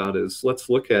excited about is, let's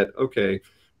look at, okay,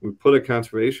 we put a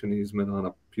conservation easement on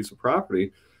a piece of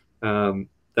property.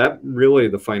 That really,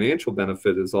 the financial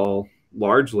benefit is all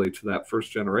largely to that first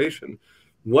generation.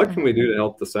 What can we do to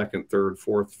help the second, third,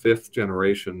 fourth, fifth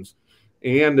generations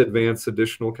and advance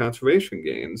additional conservation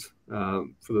gains for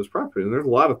those properties? And there's a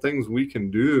lot of things we can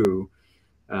do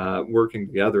working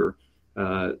together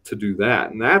to do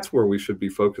that. And that's where we should be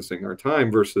focusing our time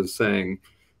versus saying,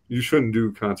 you shouldn't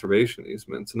do conservation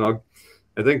easements. And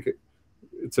I think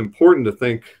it's important to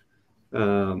think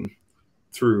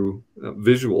through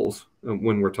visuals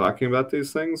when we're talking about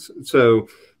these things. So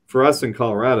for us in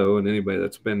Colorado, and anybody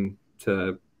that's been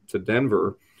to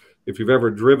Denver, if you've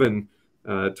ever driven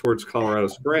towards Colorado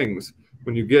Springs,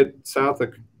 when you get south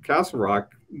of Castle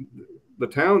Rock, the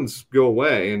towns go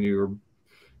away and you're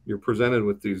presented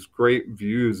with these great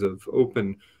views of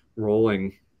open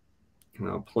rolling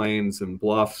plains and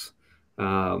bluffs,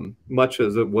 much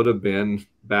as it would have been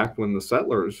back when the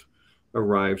settlers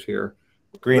arrived here.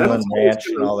 Greenland Ranch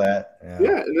and all that.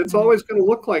 Yeah, and it's always going to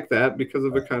look like that because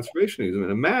of a conservation easement.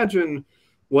 Imagine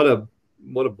what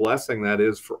a blessing that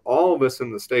is for all of us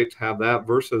in the state to have that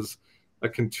versus a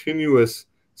continuous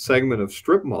segment of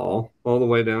strip mall all the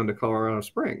way down to Colorado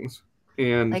Springs.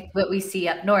 And like what we see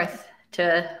up north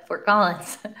to Fort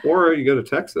Collins. Or you go to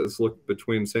Texas, look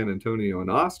between San Antonio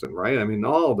and Austin, right? I mean,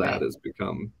 all of that has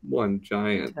become one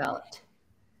giant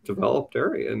developed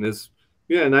area. And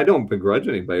and I don't begrudge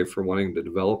anybody for wanting to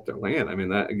develop their land. I mean,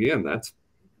 that again, that's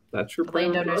your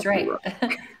landowner's right.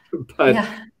 But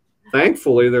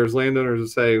thankfully, there's landowners that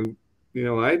say,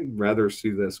 I'd rather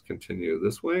see this continue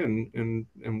this way, and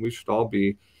we should all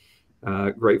be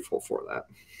grateful for that.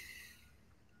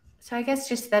 So I guess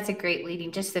that's a great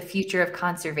leading, just the future of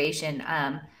conservation.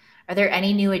 Are there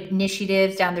any new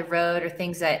initiatives down the road or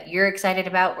things that you're excited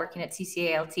about working at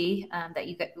CCALT that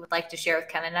you would like to share with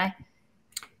Ken and I?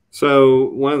 So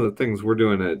one of the things we're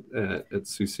doing at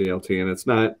CCALT, and it's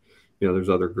not, there's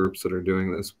other groups that are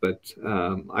doing this, but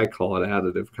I call it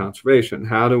additive conservation.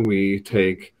 How do we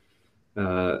take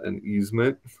an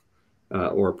easement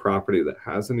or a property that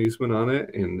has an easement on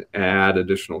it and add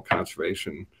additional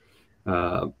conservation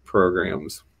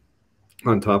programs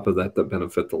on top of that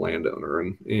benefit the landowner?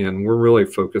 And we're really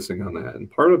focusing on that.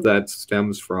 And part of that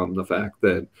stems from the fact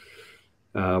that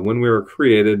when we were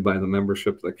created by the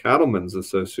membership of the Cattlemen's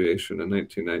Association in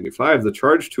 1995, the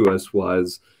charge to us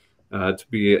was to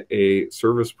be a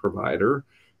service provider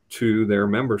to their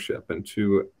membership and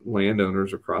to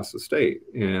landowners across the state.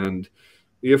 And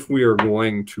if we are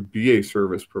going to be a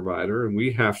service provider, and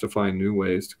we have to find new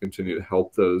ways to continue to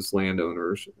help those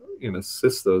landowners and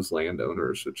assist those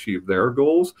landowners achieve their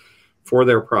goals for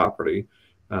their property,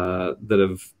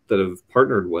 that have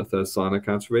partnered with us on a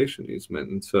conservation easement.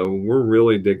 And so we're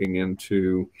really digging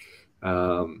into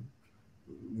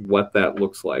what that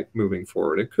looks like moving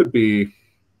forward. It could be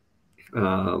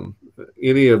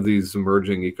any of these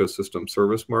emerging ecosystem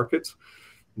service markets,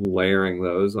 layering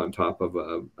those on top of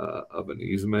an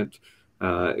easement.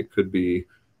 It could be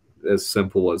as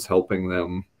simple as helping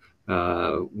them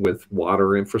with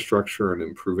water infrastructure and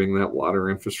improving that water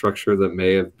infrastructure that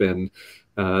may have been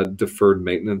deferred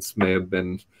maintenance, may have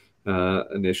been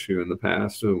an issue in the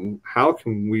past. So how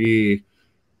can we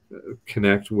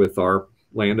connect with our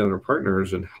landowner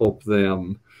partners and help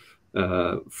them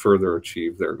further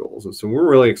achieve their goals? And so we're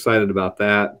really excited about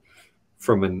that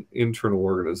from an internal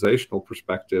organizational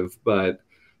perspective, but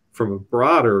from a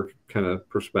broader kind of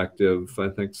perspective, I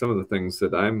think some of the things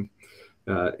that I'm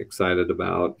excited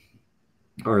about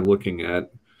are looking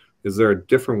at, is there a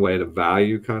different way to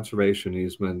value conservation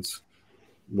easements?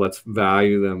 Let's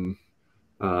value them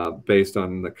based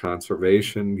on the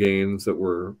conservation gains that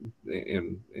we're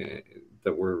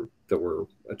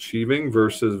achieving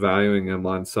versus valuing them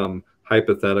on some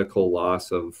hypothetical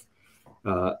loss of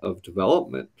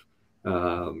development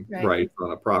rights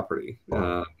on a property.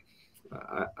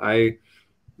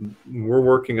 We're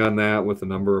working on that with a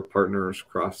number of partners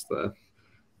across the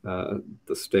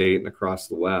state and across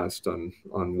the West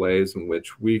on ways in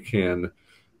which we can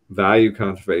value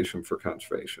conservation for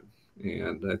conservation,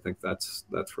 and I think that's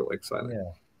really exciting.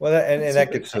 Yeah, well, and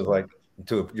that gets to, like,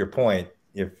 to your point.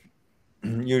 If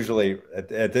usually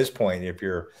at this point, if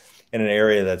you're in an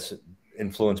area that's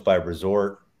influenced by a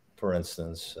resort, for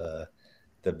instance,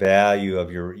 the value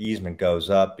of your easement goes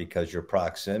up because your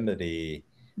proximity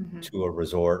to a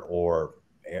resort, or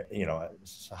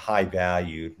high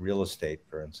valued real estate,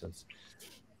 for instance.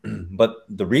 But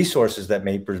the resources that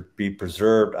may be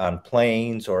preserved on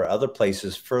plains or other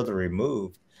places further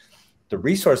removed, the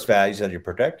resource values that you're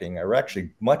protecting are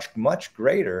actually much, much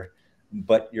greater,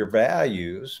 but your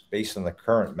values based on the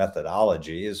current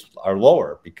methodology are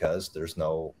lower because there's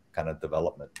no kind of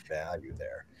development value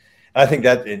there. And I think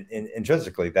that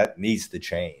intrinsically that needs to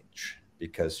change,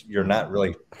 because you're not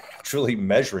really truly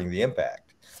measuring the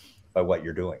impact by what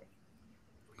you're doing.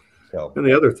 So, and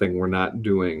the other thing we're not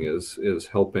doing is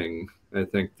helping, I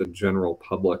think, the general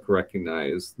public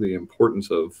recognize the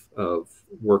importance of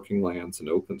working lands and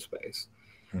open space.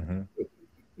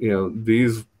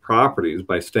 These properties,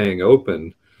 by staying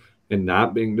open and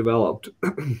not being developed,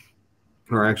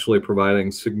 are actually providing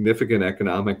significant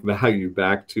economic value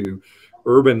back to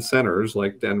urban centers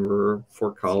like Denver,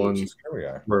 Fort Collins,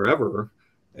 wherever.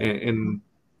 And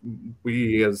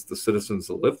we, as the citizens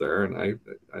that live there, and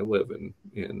I live in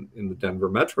the Denver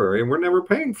metro area, and we're never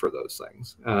paying for those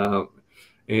things. And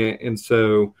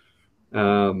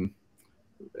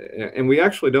we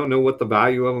actually don't know what the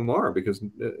value of them are, because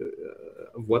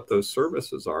of what those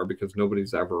services are, because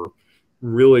nobody's ever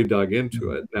really dug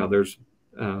into it. Now, there's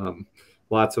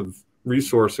lots of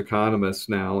resource economists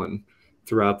now and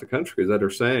throughout the country that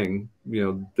are saying,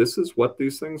 this is what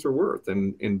these things are worth.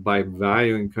 And by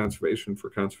valuing conservation for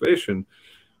conservation,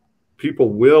 people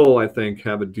will, I think,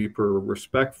 have a deeper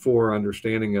respect for,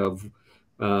 understanding of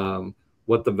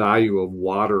what the value of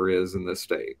water is in this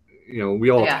state. We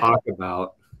all talk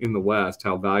about in the West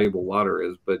how valuable water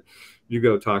is, but you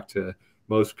go talk to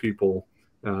most people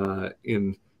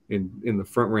in the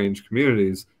Front Range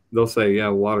communities, they'll say, yeah,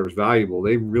 water is valuable.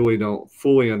 They really don't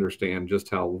fully understand just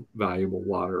how valuable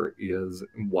water is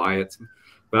and why it's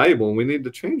valuable. And we need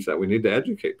to change that. We need to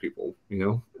educate people,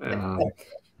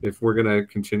 if we're going to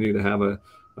continue to have a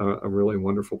really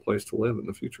wonderful place to live in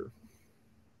the future.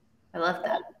 I love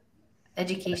that.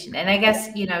 Education. And I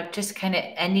guess, just kind of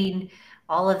ending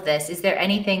all of this, is there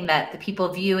anything that the people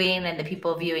viewing and the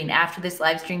people viewing after this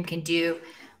live stream can do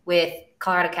with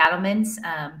Colorado Cattlemen's,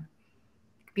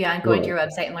 beyond going to your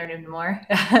website and learning more?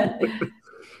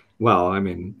 Well, I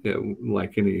mean,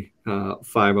 like any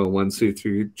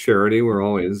 501c3 charity, we're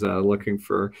always looking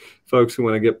for folks who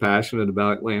want to get passionate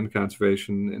about land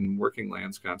conservation and working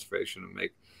lands conservation, and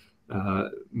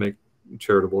make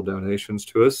charitable donations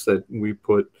to us that we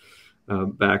put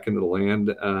back into the land.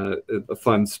 A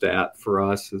fun stat for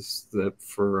us is that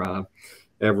for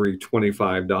every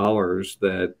 $25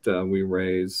 that we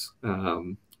raise,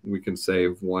 we can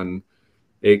save 1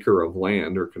 acre of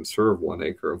land, or conserve 1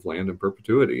 acre of land in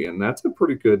perpetuity. And that's a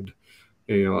pretty good,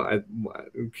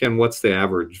 Ken, what's the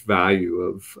average value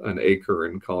of an acre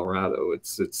in Colorado?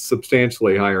 It's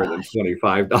substantially higher than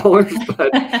 $25, but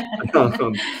yeah,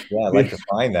 I'd like to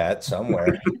find that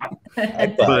somewhere.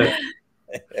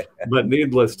 But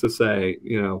needless to say,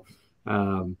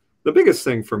 the biggest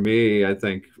thing for me, I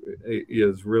think,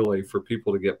 is really for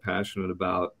people to get passionate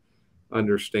about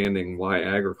understanding why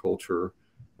agriculture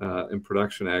and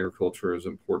production agriculture is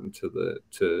important to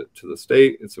the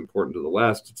state. It's important to the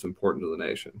West. It's important to the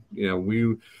nation.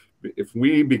 If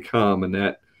we become a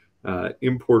net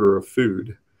importer of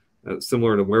food,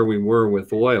 similar to where we were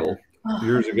with oil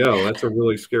years ago. That's a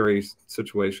really scary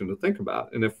situation to think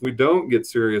about. And if we don't get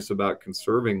serious about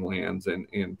conserving lands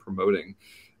and promoting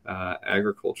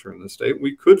agriculture in the state,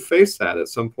 we could face that at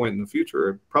some point in the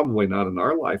future. Probably not in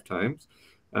our lifetimes,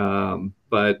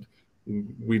 but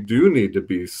we do need to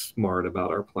be smart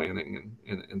about our planning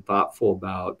and thoughtful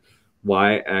about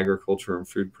why agriculture and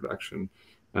food production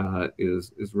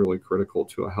is really critical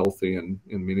to a healthy and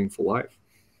meaningful life.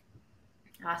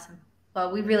 Awesome.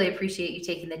 Well, we really appreciate you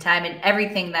taking the time and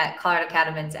everything that Colorado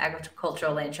Cattlemen's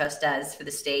Agricultural Land Trust does for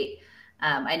the state.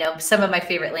 I know some of my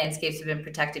favorite landscapes have been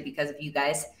protected because of you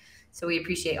guys. So we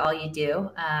appreciate all you do.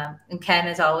 And Ken,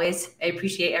 as always, I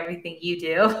appreciate everything you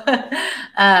do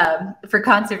for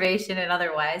conservation and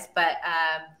otherwise. But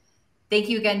thank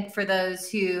you again for those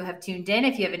who have tuned in.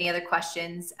 If you have any other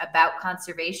questions about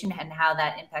conservation and how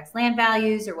that impacts land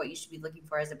values or what you should be looking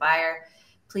for as a buyer,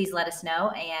 please let us know,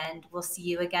 and we'll see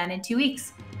you again in 2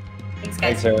 weeks. Thanks,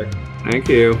 guys. Thanks, Erik. Thank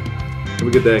you. Have a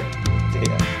good day.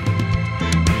 See ya.